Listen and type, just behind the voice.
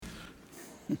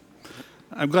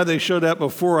I'm glad they showed that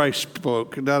before I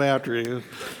spoke, not after you.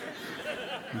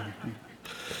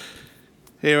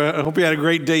 Hey, I hope you had a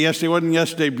great day yesterday. Wasn't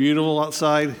yesterday beautiful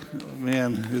outside? Oh,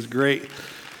 man, it was great.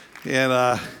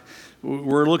 And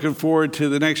we're looking forward to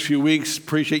the next few weeks.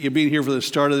 Appreciate you being here for the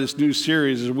start of this new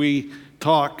series as we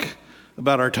talk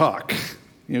about our talk.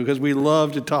 You know, because we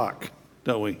love to talk,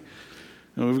 don't we?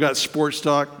 And we've got sports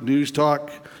talk, news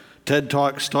talk, TED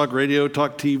Talks, talk radio,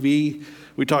 talk TV.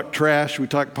 We talk trash, we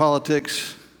talk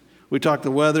politics, we talk the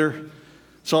weather.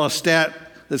 Saw a stat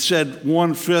that said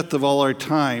 1/5 of all our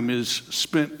time is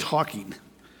spent talking.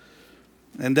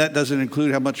 And that doesn't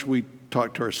include how much we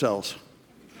talk to ourselves,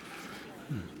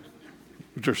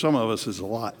 which for some of us is a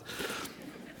lot.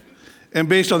 And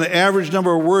based on the average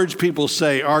number of words people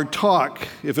say, our talk,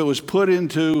 if it was put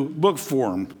into book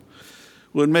form,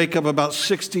 would make up about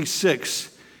 66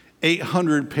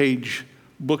 800-page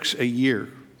books a year.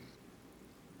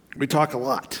 We talk a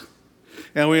lot.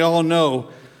 And we all know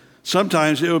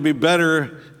sometimes it would be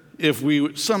better if we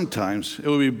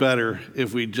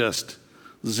just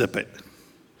zip it.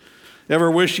 Ever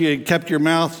wish you had kept your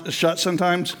mouth shut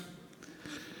sometimes?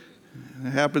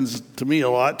 It happens to me a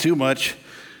lot, too much.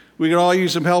 We could all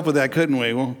use some help with that, couldn't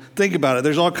we? Well, think about it.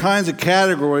 There's all kinds of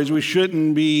categories we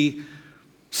shouldn't be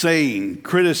saying.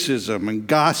 Criticism and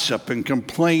gossip and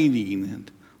complaining and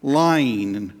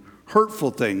lying and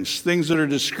hurtful things that are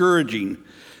discouraging,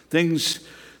 things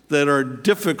that are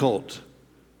difficult,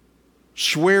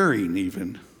 swearing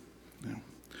even.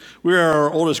 We were at our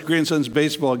oldest grandson's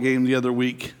baseball game the other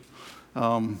week.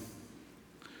 And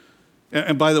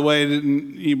by the way,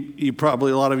 you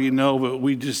probably, a lot of you know, but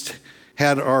we just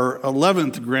had our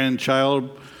 11th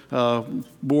grandchild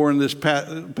born this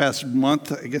past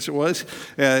month, I guess it was.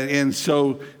 And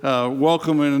so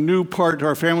welcoming a new part to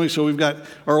our family. So we've got,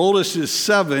 our oldest is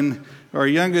 7, our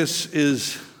youngest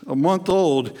is a month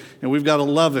old, and we've got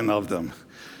 11 of them.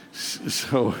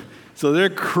 So they're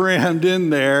crammed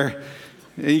in there.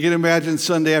 And you can imagine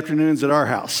Sunday afternoons at our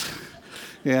house.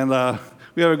 And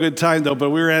we have a good time, though.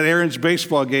 But we were at Aaron's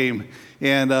baseball game,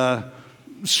 and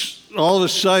all of a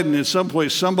sudden, at some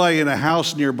point, somebody in a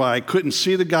house nearby couldn't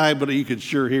see the guy, but you could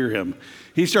sure hear him.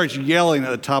 He starts yelling at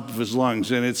the top of his lungs,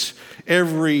 and it's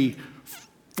every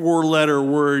 4-letter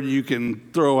word you can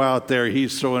throw out there,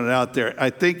 he's throwing it out there.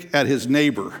 I think at his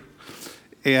neighbor.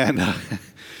 And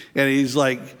he's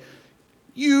like,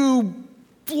 "You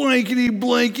blankety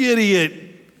blank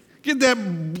idiot. Get that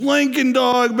blanking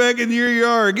dog back in your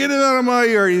yard. Get it out of my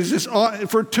yard." He's just,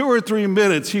 for 2 or 3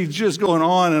 minutes, he's just going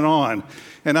on and on.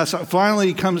 And finally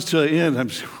he comes to an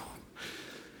end.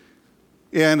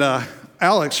 And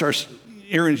Alex,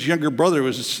 Aaron's younger brother,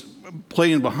 was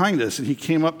playing behind us, and he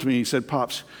came up to me and he said,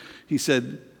 "Pops," he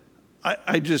said,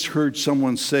 I just heard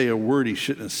someone say a word he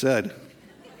shouldn't have said."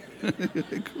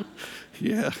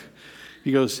 Yeah.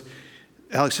 He goes,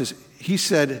 Alex says, he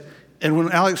said, and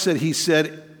when Alex said, he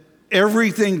said,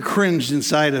 everything cringed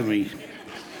inside of me.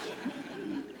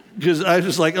 Because I was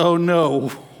just like, oh no,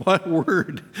 what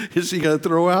word is he going to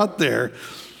throw out there?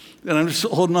 And I'm just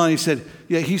holding on. He said,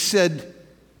 yeah, he said,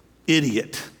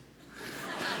 idiot.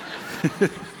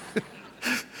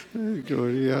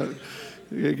 Yeah.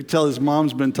 You can tell his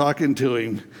mom's been talking to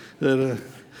him.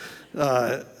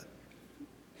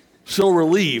 So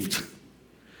relieved.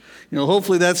 You know,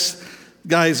 hopefully that's,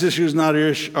 guys, this issue is not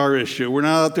our issue. We're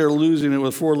not out there losing it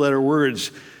with 4-letter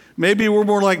words. Maybe we're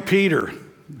more like Peter,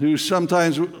 who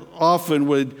often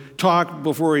would talk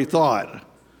before he thought.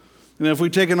 And if we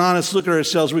take an honest look at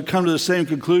ourselves, we come to the same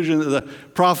conclusion that the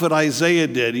prophet Isaiah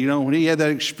did. You know, when he had that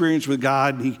experience with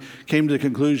God, he came to the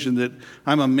conclusion that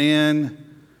I'm a man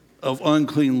of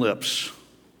unclean lips.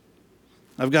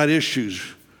 I've got issues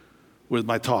with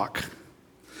my talk.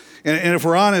 And if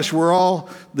we're honest, we're all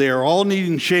there, all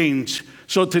needing change.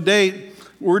 So today,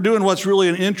 we're doing what's really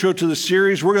an intro to the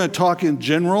series. We're going to talk in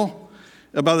general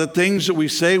about the things that we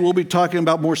say. We'll be talking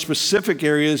about more specific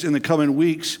areas in the coming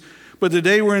weeks. But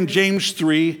today we're in James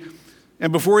 3.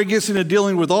 And before he gets into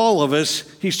dealing with all of us,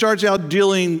 he starts out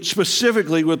dealing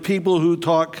specifically with people who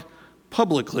talk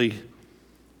publicly,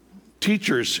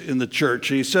 teachers in the church.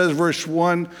 He says, verse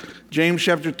 1, James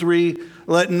chapter 3,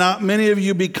 "Let not many of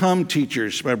you become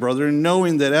teachers, my brethren,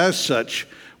 knowing that as such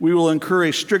we will incur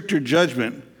a stricter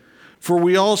judgment. For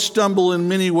we all stumble in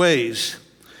many ways.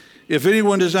 If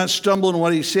anyone does not stumble in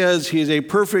what he says, he is a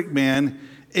perfect man,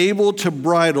 able to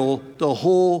bridle the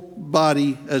whole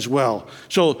body as well."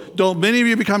 So don't many of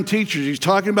you become teachers. He's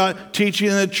talking about teaching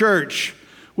in the church,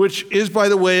 which is, by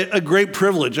the way, a great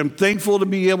privilege. I'm thankful to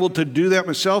be able to do that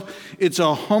myself. It's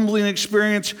a humbling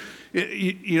experience,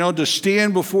 you know, to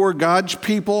stand before God's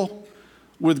people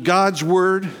with God's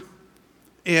word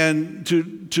and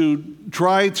to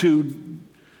try to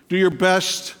do your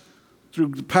best through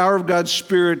the power of God's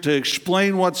Spirit to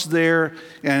explain what's there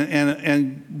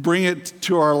and bring it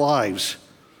to our lives.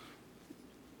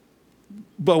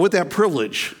 But with that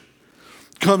privilege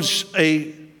comes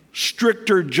a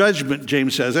stricter judgment,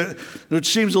 James says. It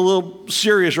seems a little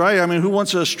serious, right? I mean, who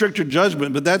wants a stricter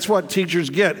judgment? But that's what teachers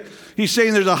get. He's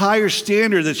saying there's a higher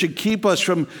standard that should keep us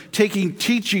from taking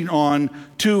teaching on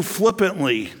too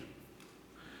flippantly,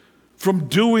 from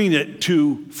doing it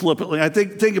too flippantly. I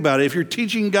think about it. If you're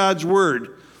teaching God's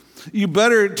word, you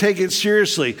better take it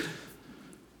seriously.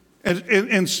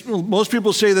 And most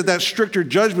people say that stricter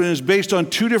judgment is based on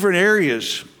two different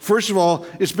areas. First of all,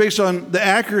 it's based on the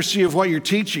accuracy of what you're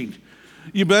teaching.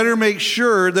 You better make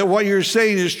sure that what you're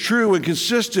saying is true and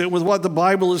consistent with what the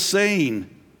Bible is saying.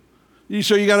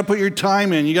 So you got to put your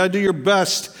time in. You got to do your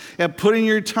best at putting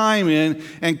your time in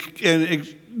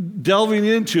and delving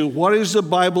into what is the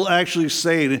Bible actually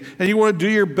saying. And you want to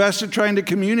do your best at trying to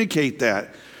communicate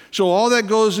that. So all that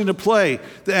goes into play,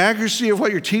 the accuracy of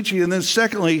what you're teaching, and then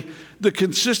secondly, the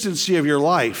consistency of your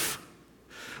life.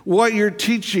 What you're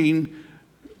teaching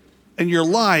and your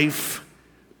life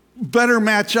better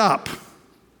match up,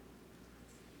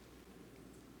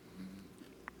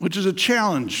 which is a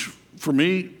challenge for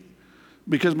me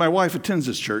because my wife attends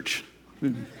this church.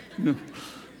 You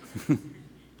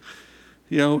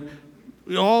know,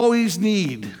 we always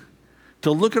need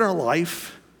to look at our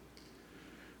life,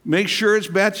 make sure it's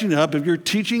matching up. If you're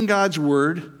teaching God's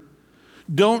word,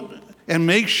 and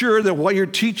make sure that what you're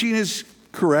teaching is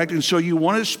correct. And so you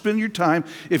want to spend your time.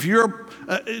 If you're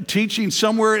teaching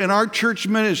somewhere in our church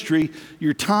ministry,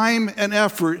 your time and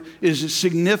effort is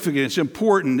significant. It's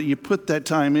important that you put that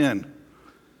time in.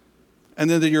 And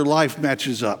then that your life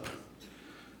matches up.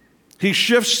 He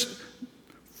shifts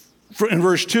in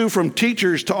verse 2 from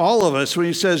teachers to all of us when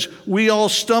he says, we all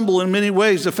stumble in many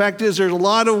ways. The fact is, there's a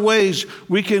lot of ways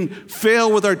we can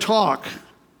fail with our talk.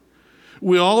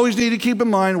 We always need to keep in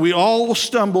mind, we all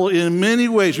stumble in many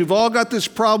ways. We've all got this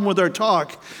problem with our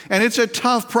talk, and it's a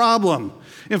tough problem.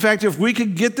 In fact, if we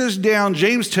could get this down,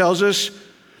 James tells us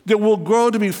that we'll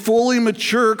grow to be fully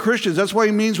mature Christians. That's what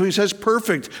he means when he says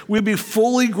perfect. We'll be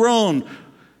fully grown,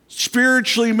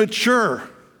 spiritually mature.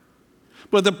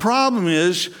 But the problem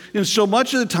is, in so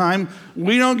much of the time,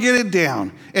 we don't get it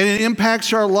down, and it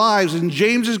impacts our lives. And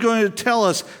James is going to tell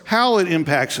us how it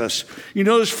impacts us. You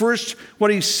notice first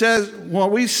what he says,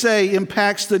 what we say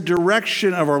impacts the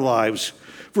direction of our lives.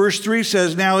 Verse 3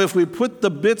 says, now if we put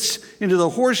the bits into the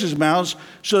horses' mouths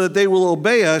so that they will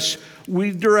obey us,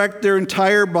 we direct their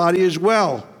entire body as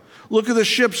well. Look at the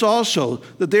ships also,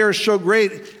 that they are so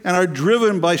great and are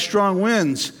driven by strong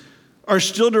winds, are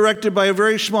still directed by a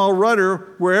very small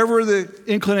rudder wherever the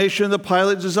inclination of the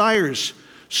pilot desires.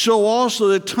 So also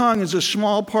the tongue is a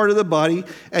small part of the body,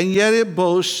 and yet it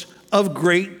boasts of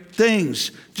great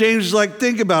things. James is like,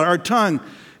 think about it, our tongue.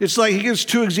 It's like he gives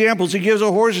two examples. He gives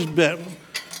a horse's bit.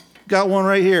 Got one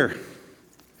right here.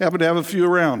 Happen to have a few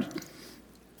around.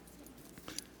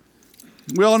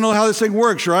 We all know how this thing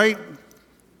works, right?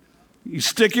 You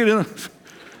stick it in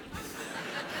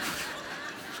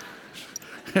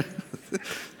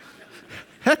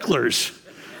hecklers.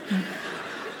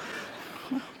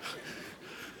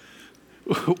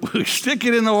 We stick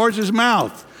it in the horse's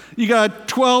mouth. You got a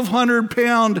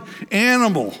 1,200-pound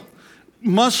animal,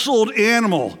 muscled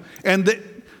animal. And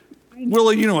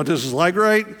Willie, you know what this is like,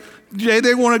 right?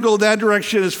 They want to go that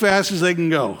direction as fast as they can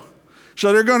go.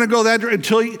 So they're going to go that direction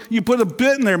until you put a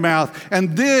bit in their mouth.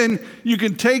 And then you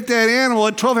can take that animal,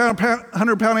 a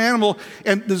 1,200-pound animal,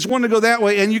 and there's one to go that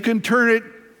way, and you can turn it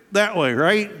that way,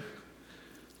 right?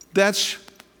 That's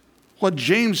what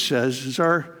James says is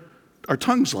our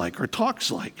tongue's like, our talk's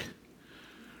like.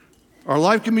 Our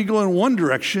life can be going one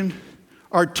direction.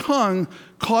 Our tongue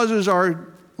causes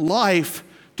our life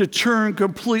to turn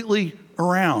completely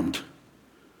around.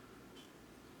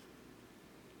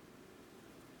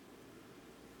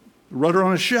 Rudder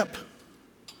on a ship.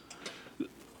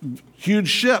 Huge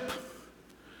ship.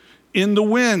 In the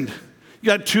wind. You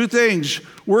got two things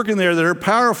working there that are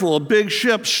powerful. A big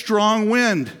ship, strong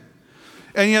wind.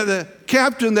 And yet the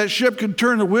captain of that ship can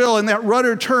turn the wheel and that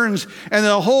rudder turns and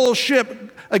the whole ship,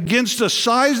 against the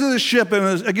size of the ship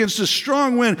and against the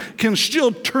strong wind, can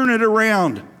still turn it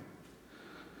around.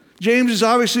 James is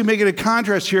obviously making a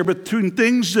contrast here between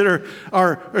things that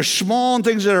are small and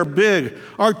things that are big.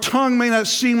 Our tongue may not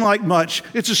seem like much.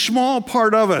 It's a small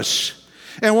part of us.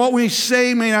 And what we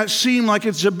say may not seem like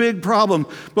it's a big problem.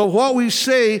 But what we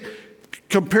say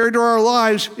compared to our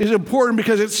lives is important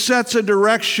because it sets a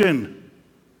direction.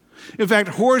 In fact,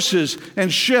 horses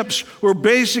and ships were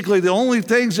basically the only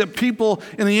things that people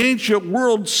in the ancient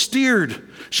world steered.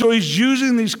 So he's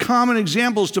using these common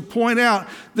examples to point out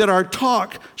that our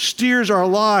talk steers our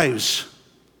lives.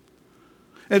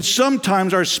 And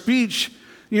sometimes our speech,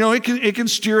 it can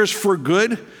steer us for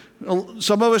good.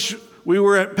 Some of us, we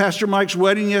were at Pastor Mike's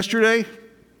wedding yesterday,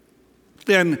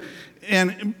 and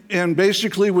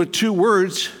basically with 2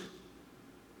 words,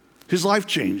 his life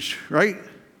changed, right?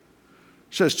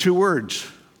 Says 2 words,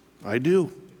 I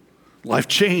do. Life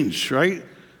changed, right?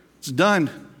 It's done.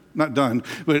 Not done,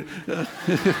 but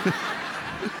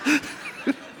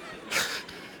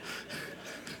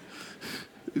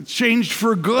it's changed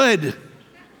for good.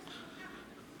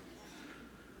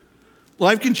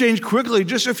 Life can change quickly,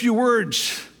 just a few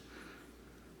words.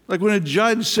 Like when a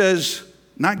judge says,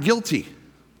 not guilty.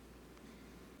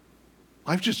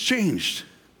 Life just changed.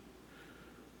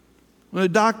 When a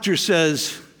doctor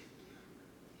says,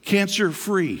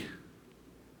 cancer-free,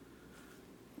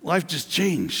 life just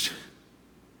changed.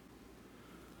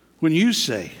 When you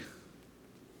say,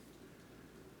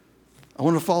 I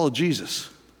want to follow Jesus,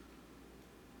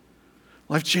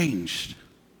 life changed.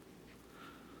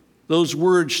 Those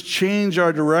words change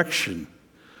our direction.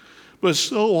 But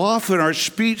so often our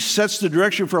speech sets the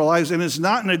direction for our lives, and it's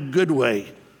not in a good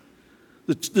way.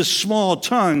 The small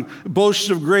tongue boasts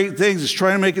of great things. It's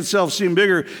trying to make itself seem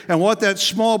bigger. And what that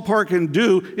small part can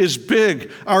do is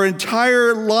big. Our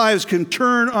entire lives can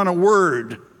turn on a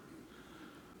word.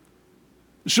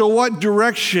 So what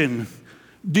direction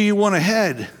do you want to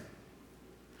head?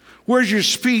 Where's your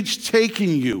speech taking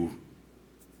you?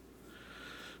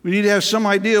 We need to have some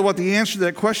idea what the answer to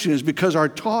that question is, because our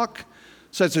talk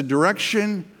sets a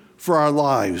direction for our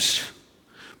lives.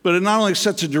 But it not only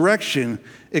sets a direction,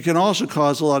 it can also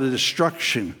cause a lot of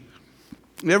destruction.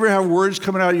 You ever have words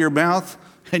coming out of your mouth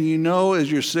and you know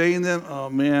as you're saying them,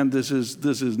 oh man, this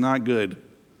is not good.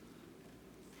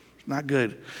 Not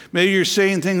good. Maybe you're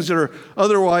saying things that are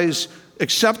otherwise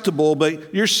acceptable,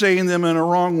 but you're saying them in a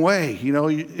wrong way,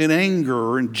 in anger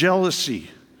or in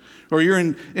jealousy, or you're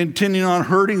intending on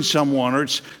hurting someone, or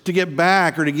it's to get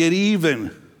back or to get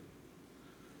even.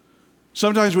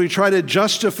 Sometimes we try to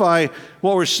justify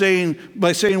what we're saying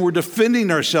by saying we're defending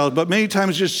ourselves, but many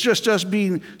times it's just us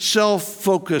being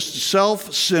self-focused,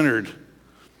 self-centered.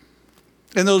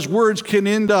 And those words can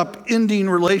end up ending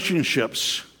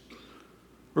relationships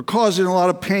or causing a lot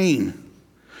of pain.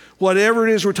 Whatever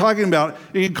it is we're talking about,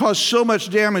 it can cause so much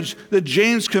damage that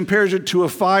James compares it to a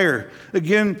fire.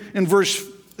 Again,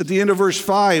 at the end of verse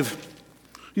 5,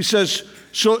 he says,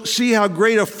 so see how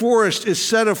great a forest is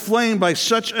set aflame by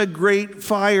such a great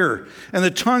fire. And the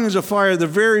tongue is a fire, the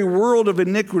very world of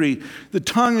iniquity. The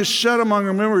tongue is set among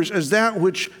our members as that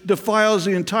which defiles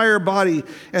the entire body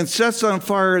and sets on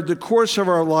fire the course of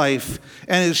our life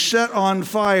and is set on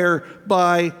fire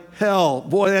by hell.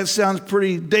 Boy, that sounds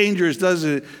pretty dangerous,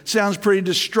 doesn't it? Sounds pretty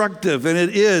destructive, and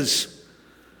it is.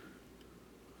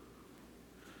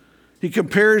 He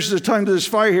compares the tongue to this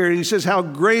fire here, and he says how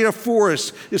great a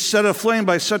forest is set aflame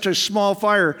by such a small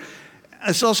fire.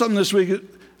 I saw something this week.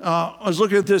 I was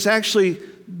looking at this. Actually,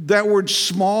 that word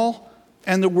small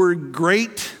and the word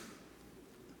great,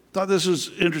 thought this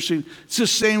was interesting. It's the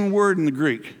same word in the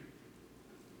Greek.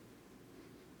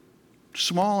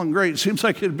 Small and great. It seems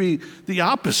like it'd be the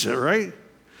opposite, right?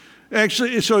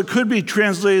 Actually, so it could be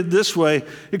translated this way.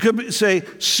 It could say,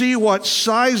 see what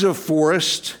size of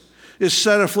forest is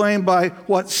set aflame by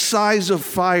what size of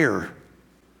fire.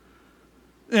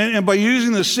 And by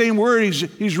using the same word,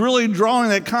 he's really drawing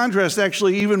that contrast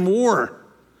actually even more.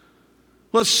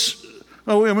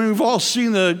 We've all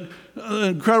seen the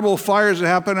incredible fires that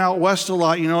happen out west a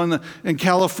lot, in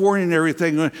California and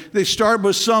everything. They start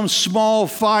with some small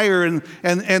fire and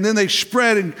then they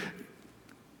spread and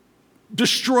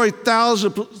destroy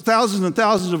thousands and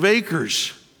thousands of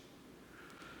acres.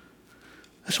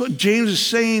 That's what James is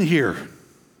saying here.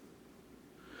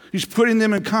 He's putting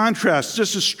them in contrast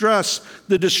just to stress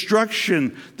the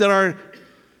destruction that our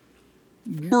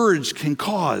words can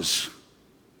cause.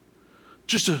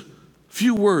 Just a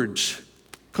few words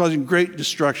causing great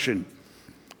destruction.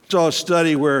 I saw a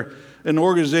study where an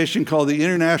organization called the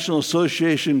International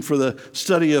Association for the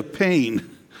Study of Pain,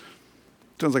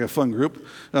 sounds like a fun group,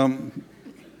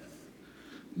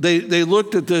 they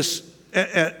looked at this,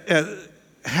 at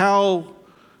how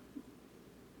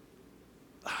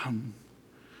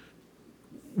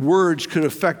words could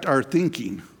affect our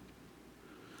thinking.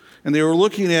 And they were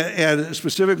looking at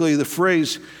specifically the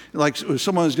phrase, like if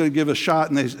someone is going to give a shot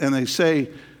and they say,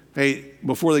 hey,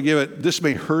 before they give it, this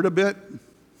may hurt a bit.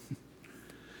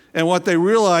 And what they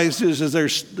realized is, as they're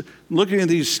looking at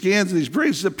these scans of these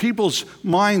brains, that people's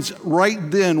minds right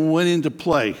then went into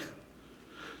play.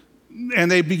 And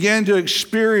they began to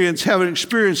have an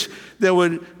experience that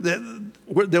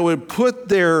would put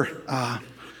their,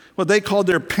 what they called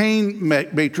their pain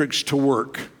matrix to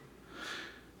work.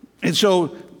 And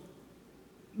so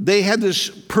they had this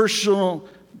personal,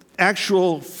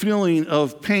 actual feeling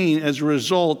of pain as a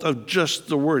result of just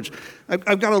the words.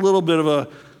 I've got a little bit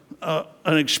of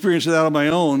an experience of that on my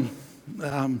own.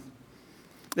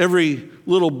 Every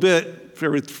little bit, for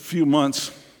every few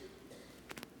months,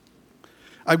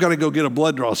 I've got to go get a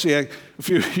blood draw. See, a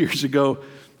few years ago,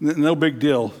 no big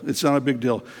deal. It's not a big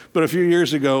deal. But a few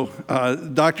years ago,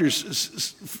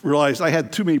 doctors realized I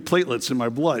had too many platelets in my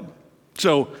blood.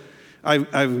 So I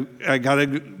got to.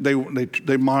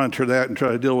 They monitor that and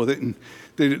try to deal with it, and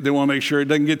they want to make sure it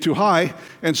doesn't get too high.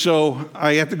 And so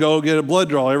I have to go get a blood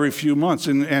draw every few months.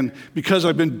 And because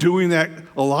I've been doing that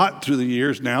a lot through the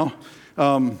years now,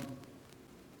 I've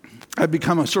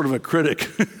become a sort of a critic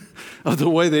of the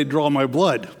way they draw my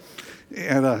blood.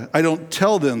 And I don't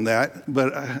tell them that,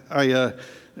 but I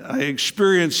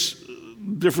experience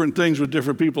different things with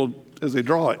different people as they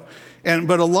draw it.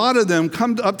 But a lot of them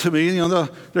come up to me,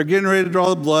 they're getting ready to draw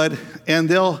the blood, and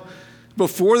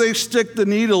before they stick the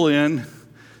needle in,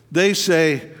 they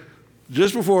say,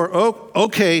 just before, "Oh,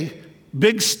 okay,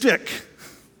 big stick."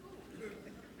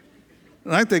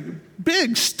 And I think,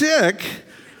 big stick?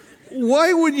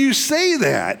 Why would you say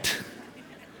that?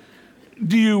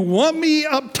 Do you want me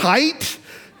uptight?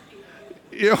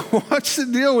 What's the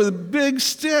deal with a big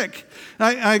stick?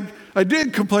 I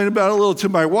did complain about it a little to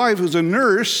my wife, who's a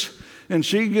nurse, and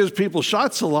she gives people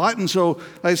shots a lot. And so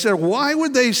I said, why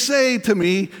would they say to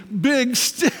me, big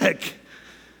stick?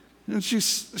 And she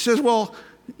says, well,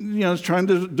 trying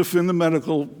to defend the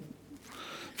medical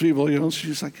people,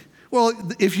 she's like, well,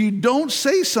 if you don't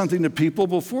say something to people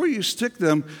before you stick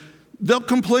them, they'll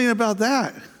complain about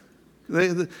that.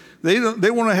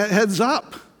 They want a heads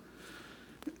up.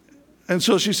 And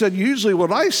so she said, usually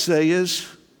what I say is,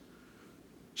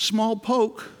 small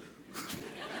poke.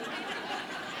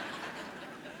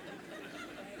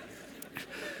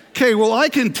 Okay, well, I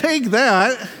can take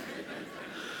that.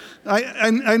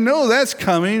 I know that's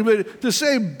coming, but to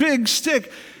say big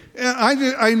stick,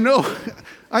 I know,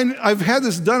 I've had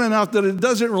this done enough that it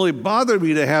doesn't really bother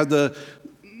me to have the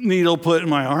needle put in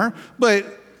my arm,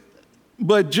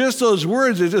 but just those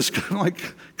words are just kind of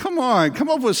like, come on, come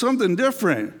up with something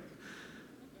different.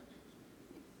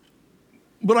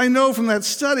 But I know from that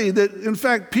study that, in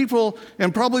fact, people,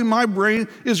 and probably my brain,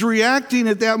 is reacting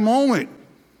at that moment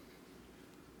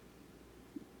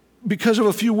because of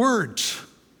a few words.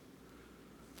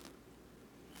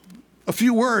 A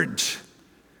few words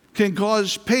can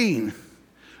cause pain.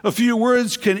 A few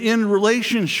words can end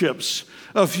relationships.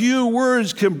 A few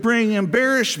words can bring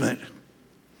embarrassment.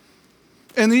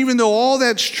 And even though all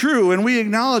that's true and we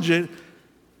acknowledge it,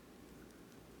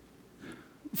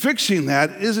 fixing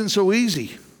that isn't so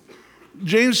easy.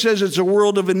 James says it's a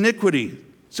world of iniquity.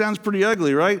 Sounds pretty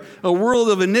ugly, right? A world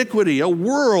of iniquity, a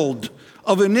world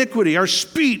of iniquity. Our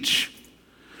speech,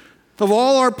 of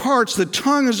all our parts, the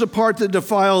tongue is the part that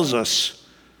defiles us.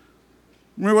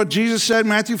 Remember what Jesus said in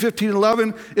Matthew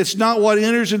 15:11? It's not what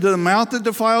enters into the mouth that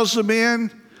defiles the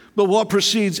man, but what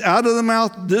proceeds out of the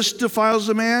mouth, this defiles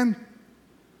the man.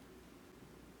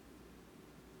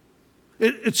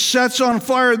 It sets on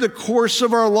fire the course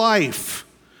of our life.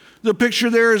 The picture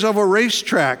there is of a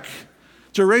racetrack.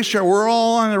 It's a racetrack. We're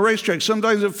all on a racetrack.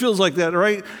 Sometimes it feels like that,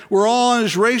 right? We're all on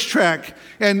this racetrack.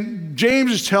 And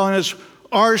James is telling us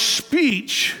our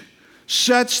speech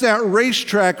sets that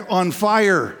racetrack on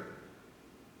fire.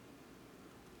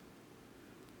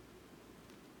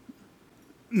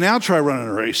 Now try running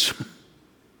a race.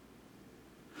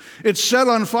 It's set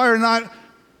on fire not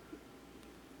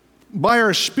by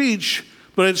our speech,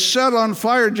 but it's set on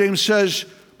fire, James says,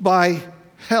 by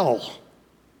hell.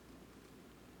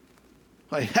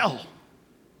 By hell.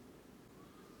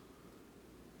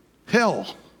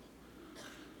 Hell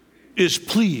is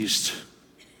pleased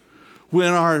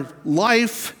when our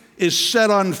life is set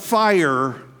on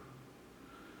fire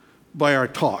by our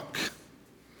talk.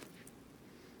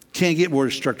 Can't get more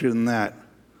destructive than that.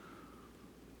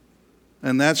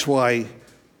 And that's why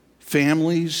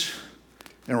families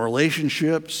and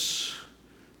relationships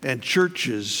and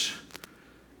churches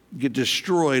get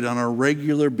destroyed on a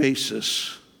regular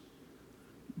basis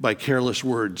by careless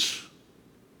words.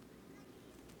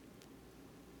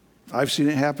 I've seen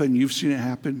it happen. You've seen it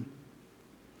happen.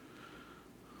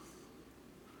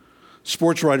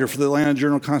 Sports writer for the Atlanta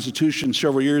Journal-Constitution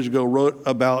several years ago wrote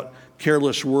about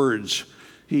careless words.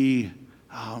 He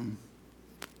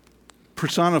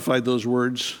personified those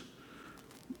words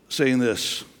saying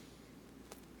this: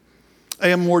 I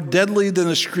am more deadly than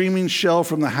a screaming shell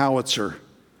from the howitzer.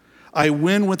 I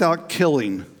win without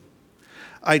killing.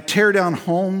 I tear down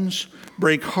homes,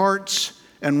 break hearts,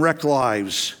 and wreck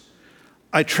lives.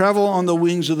 I travel on the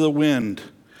wings of the wind.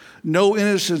 No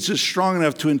innocence is strong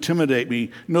enough to intimidate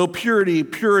me, no purity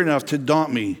pure enough to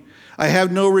daunt me. I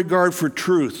have no regard for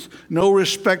truth, no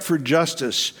respect for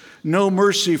justice, no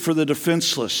mercy for the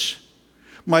defenseless.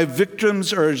 My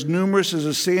victims are as numerous as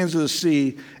the sands of the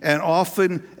sea and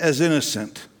often as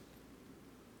innocent.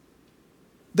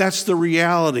 That's the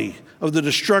reality of the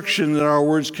destruction that our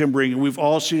words can bring. And we've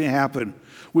all seen it happen.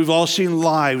 We've all seen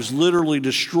lives literally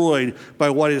destroyed by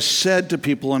what is said to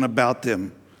people and about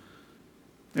them.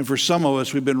 And for some of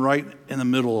us, we've been right in the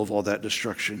middle of all that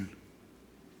destruction.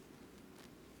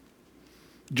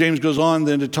 James goes on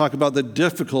then to talk about the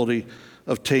difficulty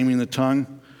of taming the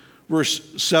tongue.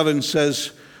 Verse 7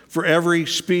 says, for every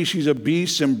species of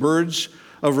beasts and birds,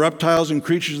 of reptiles and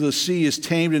creatures of the sea is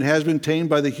tamed and has been tamed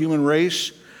by the human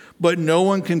race, but no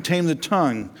one can tame the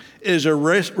tongue. It is a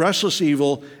restless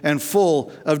evil and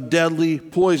full of deadly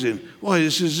poison. Boy,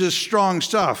 this is just strong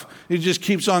stuff. It just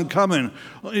keeps on coming.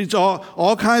 It's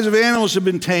all kinds of animals have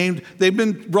been tamed. They've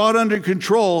been brought under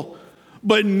control,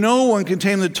 but no one can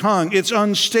tame the tongue. It's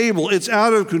unstable. It's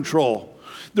out of control.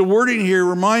 The wording here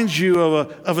reminds you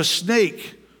of a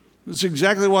snake. It's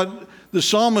exactly what the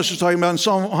psalmist was talking about in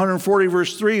Psalm 140,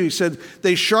 verse 3. He said,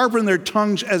 they sharpen their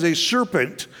tongues as a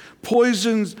serpent.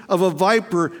 Poison of a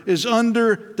viper is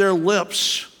under their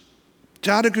lips. It's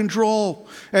out of control.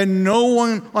 And no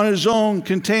one on his own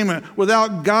can tame it.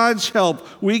 Without God's help,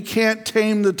 we can't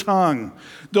tame the tongue.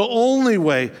 The only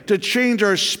way to change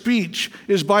our speech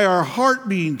is by our heart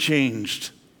being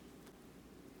changed.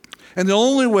 And the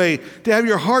only way to have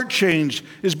your heart changed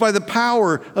is by the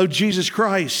power of Jesus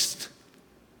Christ.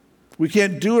 We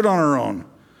can't do it on our own.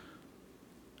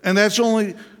 And that's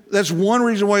one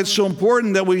reason why it's so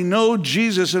important that we know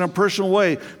Jesus in a personal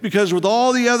way. Because with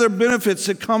all the other benefits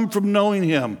that come from knowing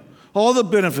him, all the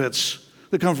benefits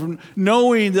that come from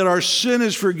knowing that our sin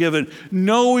is forgiven,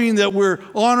 knowing that we're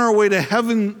on our way to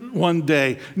heaven one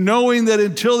day, knowing that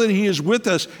until then he is with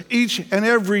us each and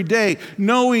every day,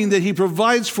 knowing that he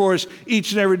provides for us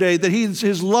each and every day, that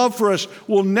his love for us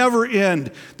will never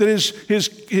end, that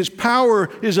his power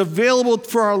is available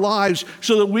for our lives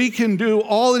so that we can do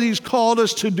all that he's called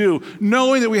us to do,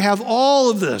 knowing that we have all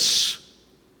of this.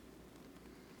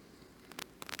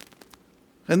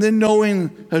 And then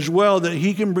knowing as well that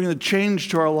he can bring the change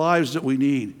to our lives that we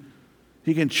need.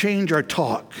 He can change our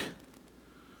talk.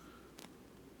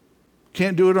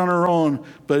 Can't do it on our own,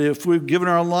 but if we've given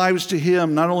our lives to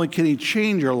him, not only can he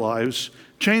change our lives,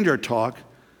 change our talk,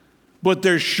 but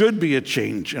there should be a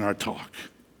change in our talk.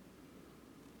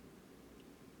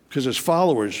 Because as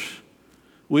followers,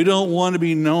 we don't want to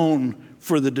be known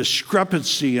for the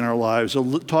discrepancy in our lives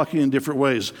of talking in different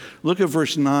ways. Look at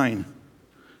verse 9.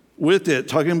 With it,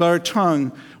 talking about our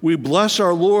tongue, we bless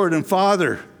our Lord and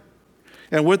Father.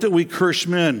 And with it we curse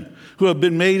men who have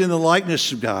been made in the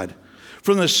likeness of God.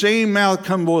 From the same mouth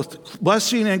come both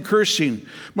blessing and cursing.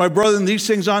 My brethren, these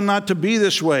things ought not to be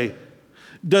this way.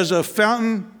 Does a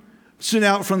fountain send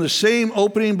out from the same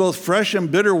opening both fresh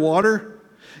and bitter water?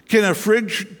 Can a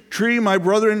fig tree, my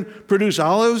brethren, produce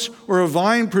olives, or a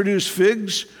vine produce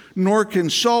figs? Nor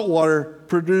can salt water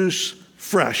produce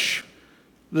fresh.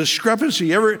 The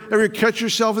discrepancy. Ever catch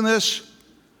yourself in this?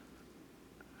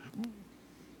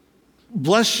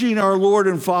 Blessing our Lord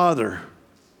and Father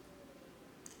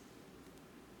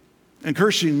and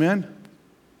cursing men.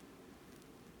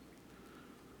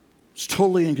 It's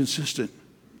totally inconsistent.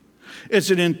 It's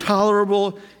an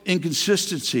intolerable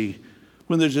inconsistency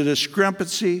when there's a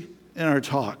discrepancy in our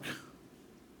talk.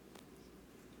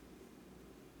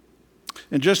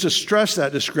 And just to stress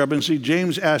that discrepancy,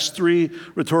 James asks 3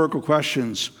 rhetorical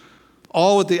questions,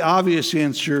 all with the obvious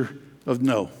answer of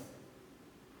no.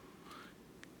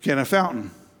 Can a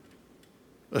fountain,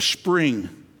 a spring,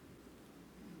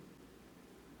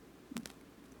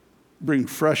 bring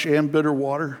fresh and bitter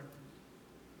water?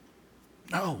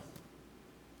 No.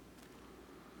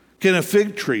 Can a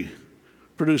fig tree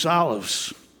produce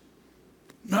olives?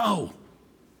 No.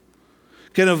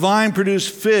 Can a vine produce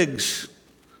figs?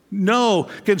 No.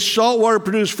 Can salt water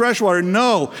produce fresh water?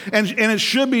 No. And it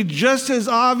should be just as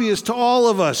obvious to all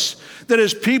of us that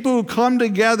as people who come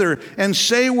together and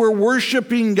say we're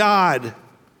worshiping God,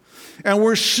 and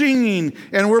we're singing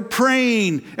and we're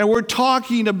praying and we're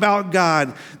talking about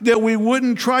God, that we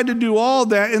wouldn't try to do all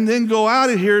that and then go out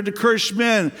of here to curse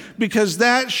men, because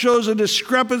that shows a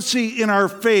discrepancy in our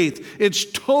faith. It's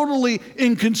totally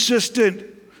inconsistent.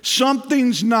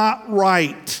 Something's not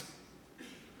right.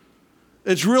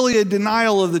 It's really a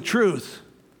denial of the truth.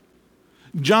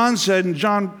 John said in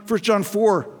 1 John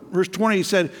 4, verse 20, he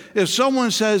said, if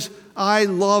someone says, I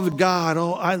love God,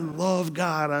 oh, I love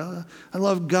God, I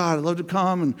love God, I love to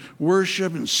come and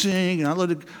worship and sing, and I love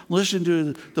to listen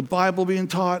to the Bible being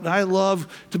taught, and I love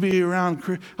to be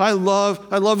around, I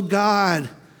love God,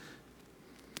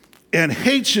 and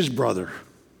hates his brother.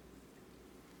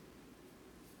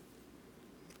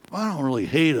 Well, I don't really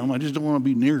hate him, I just don't want to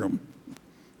be near him.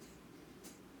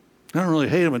 I don't really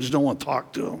hate him, I just don't want to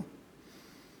talk to him.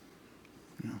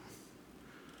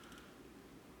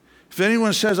 If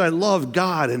anyone says, I love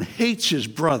God and hates his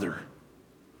brother,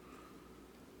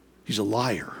 he's a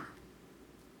liar.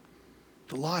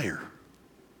 He's a liar.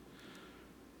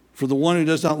 For the one who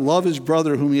does not love his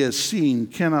brother whom he has seen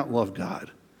cannot love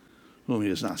God whom he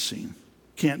has not seen.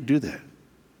 Can't do that.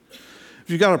 If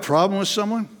you've got a problem with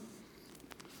someone,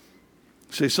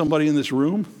 say somebody in this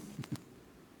room,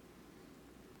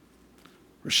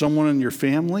 or someone in your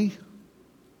family,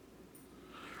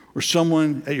 or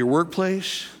someone at your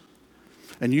workplace,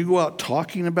 and you go out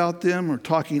talking about them or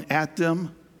talking at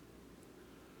them,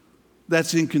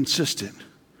 that's inconsistent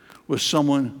with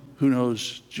someone who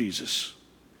knows Jesus.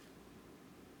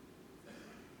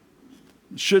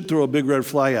 It should throw a big red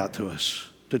flag out to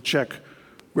us to check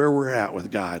where we're at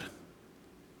with God.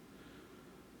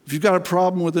 If you've got a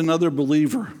problem with another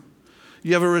believer,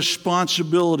 you have a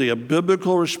responsibility, a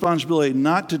biblical responsibility,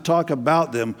 not to talk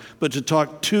about them, but to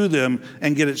talk to them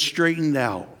and get it straightened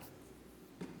out.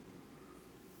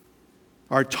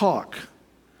 Our talk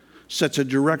sets a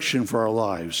direction for our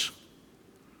lives.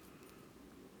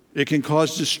 It can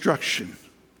cause destruction,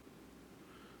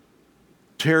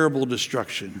 terrible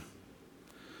destruction.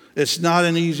 It's not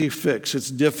an easy fix. It's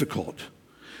difficult.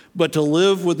 But to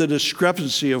live with the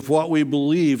discrepancy of what we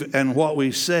believe and what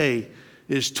we say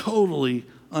is totally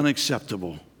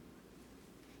unacceptable.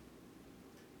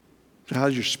 So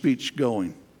how's your speech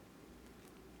going?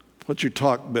 What's your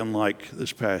talk been like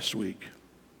this past week?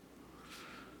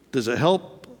 Does it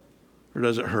help or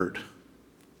does it hurt?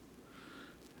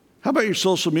 How about your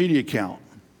social media account?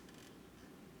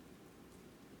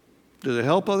 Does it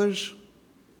help others?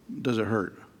 Does it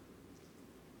hurt?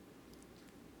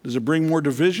 Does it bring more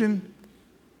division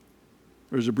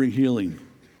or does it bring healing?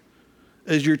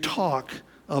 Is your talk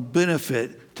a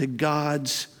benefit to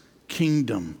God's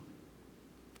kingdom?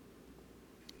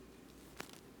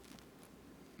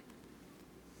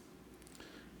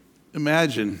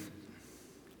 Imagine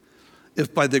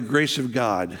if by the grace of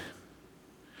God,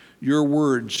 your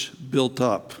words built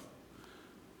up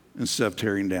instead of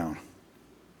tearing down.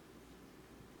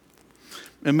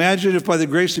 Imagine if by the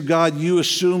grace of God, you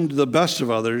assumed the best of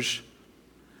others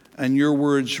and your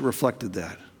words reflected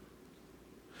that.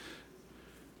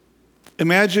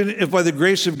 Imagine if by the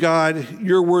grace of God,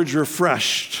 your words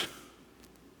refreshed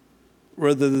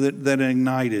rather than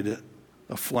ignited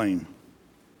a flame.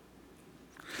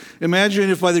 Imagine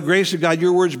if by the grace of God,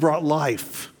 your words brought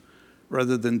life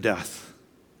rather than death.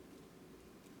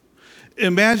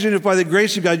 Imagine if by the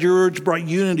grace of God, your words brought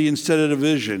unity instead of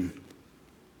division.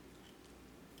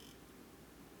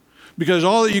 Because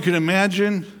all that you can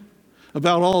imagine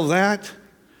about all of that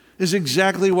is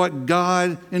exactly what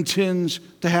God intends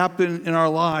to happen in our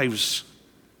lives.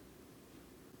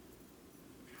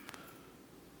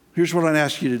 Here's what I'd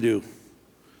ask you to do.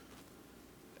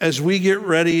 As we get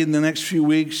ready in the next few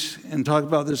weeks and talk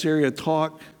about this area of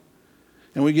talk,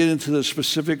 and we get into the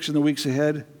specifics in the weeks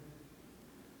ahead,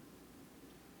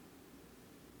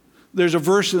 there's a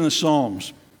verse in the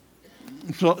Psalms,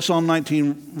 Psalm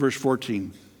 19, verse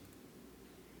 14.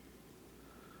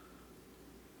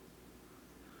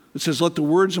 It says, let the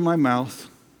words of my mouth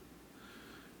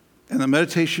and the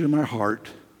meditation of my heart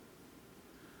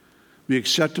be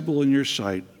acceptable in your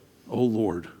sight, O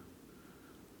Lord,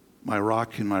 my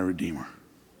rock and my redeemer.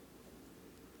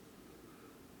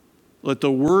 Let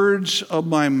the words of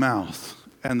my mouth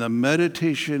and the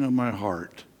meditation of my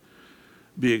heart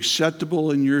be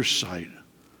acceptable in your sight,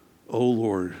 O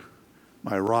Lord,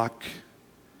 my rock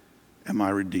and my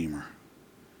redeemer.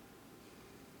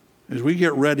 As we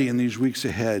get ready in these weeks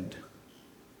ahead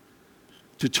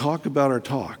to talk about our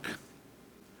talk,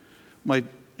 my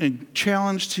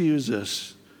challenge to you is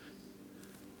this.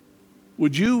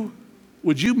 Would you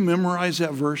memorize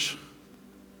that verse?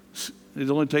 It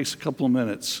only takes a couple of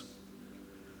minutes.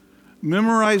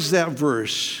 Memorize that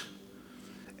verse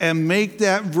and make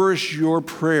that verse your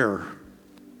prayer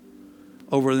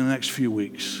over the next few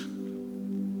weeks.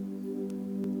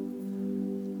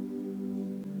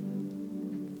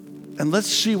 And let's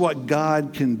see what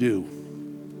God can do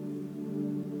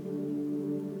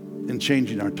in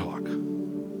changing our talk.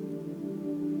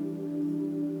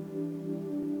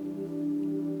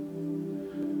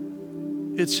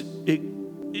 It's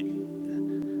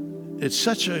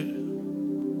such a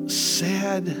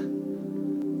sad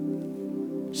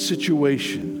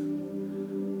situation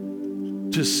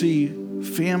to see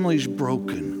families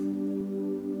broken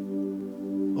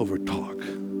over talk.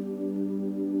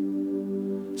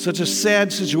 Such a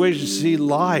sad situation to see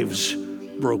lives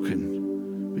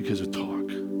broken because of talk.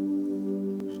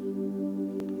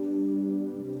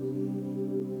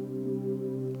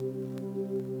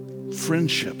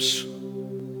 Friendships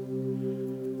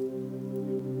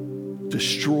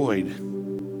destroyed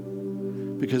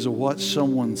because of what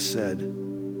someone said.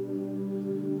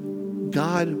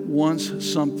 God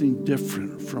wants something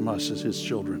different from us as his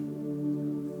children.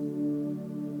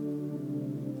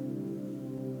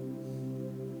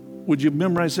 Would you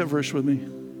memorize that verse with me?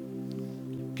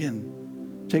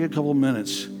 Again, take a couple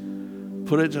minutes,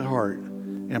 put it to heart,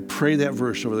 and pray that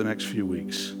verse over the next few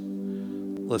weeks.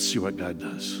 Let's see what God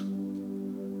does.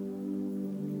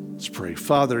 Let's pray.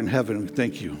 Father in heaven,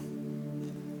 thank you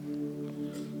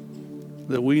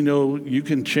that we know you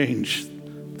can change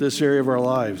this area of our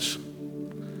lives.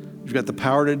 You've got the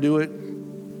power to do it,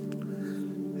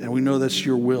 and we know that's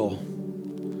your will.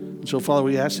 And so, Father,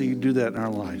 we ask that you do that in our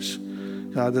lives.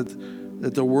 God,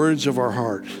 that the words of our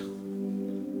heart,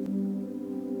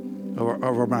 of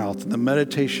our mouth, and the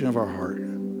meditation of our heart,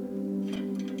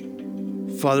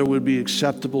 Father, would be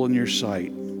acceptable in your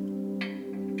sight.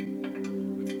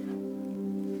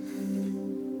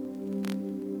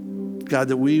 God,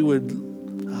 that we would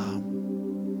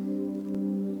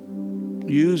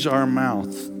use our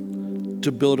mouth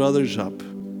to build others up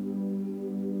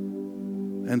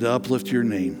and to uplift your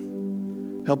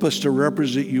name. Help us to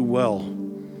represent you well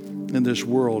in this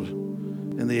world,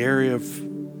 in the area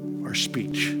of our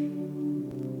speech.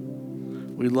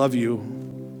 We love you.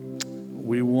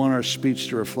 We want our speech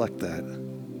to reflect that.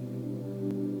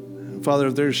 Father,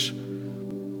 if there's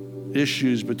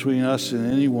issues between us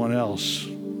and anyone else,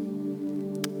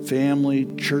 family,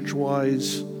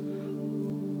 church-wise,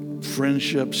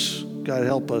 friendships, God,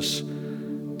 help us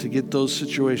to get those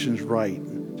situations right,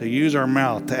 to use our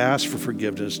mouth to ask for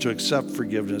forgiveness, to accept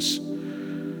forgiveness,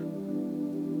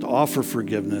 to offer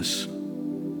forgiveness.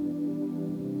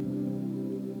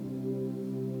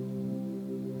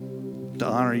 To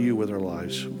honor you with our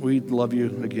lives. We love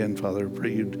you again, Father. I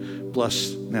pray you'd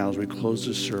bless now as we close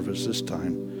this service this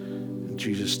time. In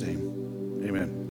Jesus' name, amen.